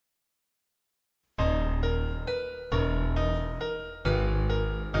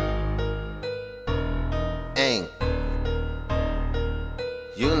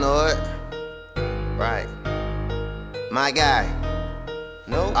My guy.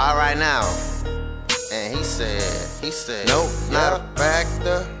 Nope. All right now. And he said, nope, not a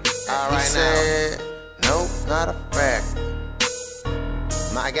factor. All right now. Nope, not a factor.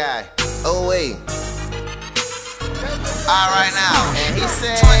 My guy. Oh wait. All right now. And he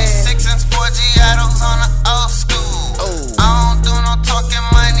said 26 inch 4 Giottos on the old school. Oh. I don't do no talking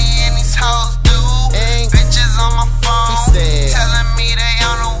money and these hoes do. Bitches on my phone telling me they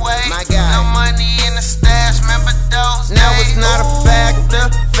on the way. My guy. No money in the stash, remember those Now days? it's not a factor.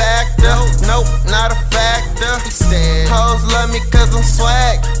 Nope, not a factor. He said hoes love me cause I'm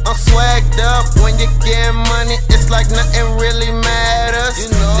swagged up. When you get money, it's like nothing really matters. You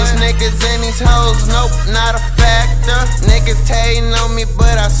know these niggas and these hoes, nope, not a factor. Niggas hating on me,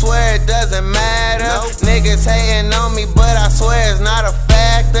 but I swear it doesn't matter. Niggas hating on me, but I swear it's not a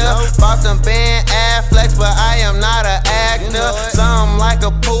factor. Bought them Ben Afflecks, but I am not an actor. Something like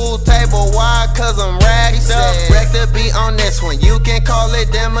a pool table, why? Cause I'm racked up. Wrecked the beat on this one, you can call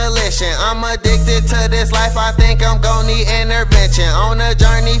it demolition. I'm addicted to this life, I think I'm gon' need intervention. On a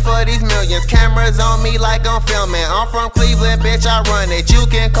journey for these millions, cameras on me like I'm filming. I'm from Cleveland, bitch, I run it. You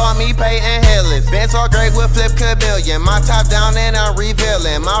can call me Peyton Hillis. Benz all great with flip chameleon. My top down and I'm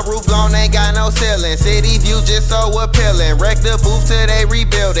revealing. My roof gone, ain't got no ceiling. City view just so appealing. Wreck the booth till they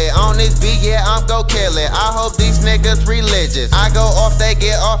rebuild it. On this beat, yeah, I'm gon' kill it. I hope these niggas religious. I go off, they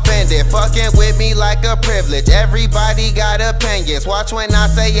get offended. Fucking with me like a privilege. Everybody got opinions. Watch when I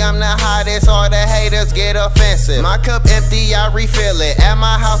say I'm the hottest, all the haters get offensive. My cup empty, I refill it. At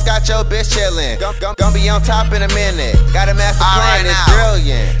my house, got your bitch chillin'. Gon' be on top in a minute. Got a master plan, it's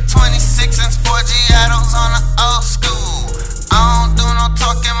brilliant. 26 inch 4 Giottos on the old school. I don't do no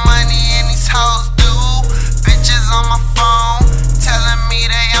talking money and these hoes do. Bitches on my phone telling me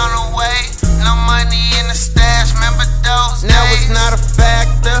they on the way. No money in the stash, remember those days? Now it's not a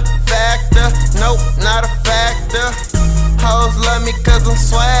factor. Nope, not a factor. Hoes love me cause I'm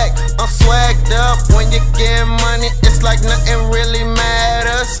swagged up. When you get money, it's like nothing really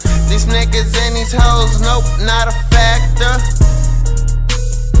matters. These niggas and these hoes, nope, not a factor.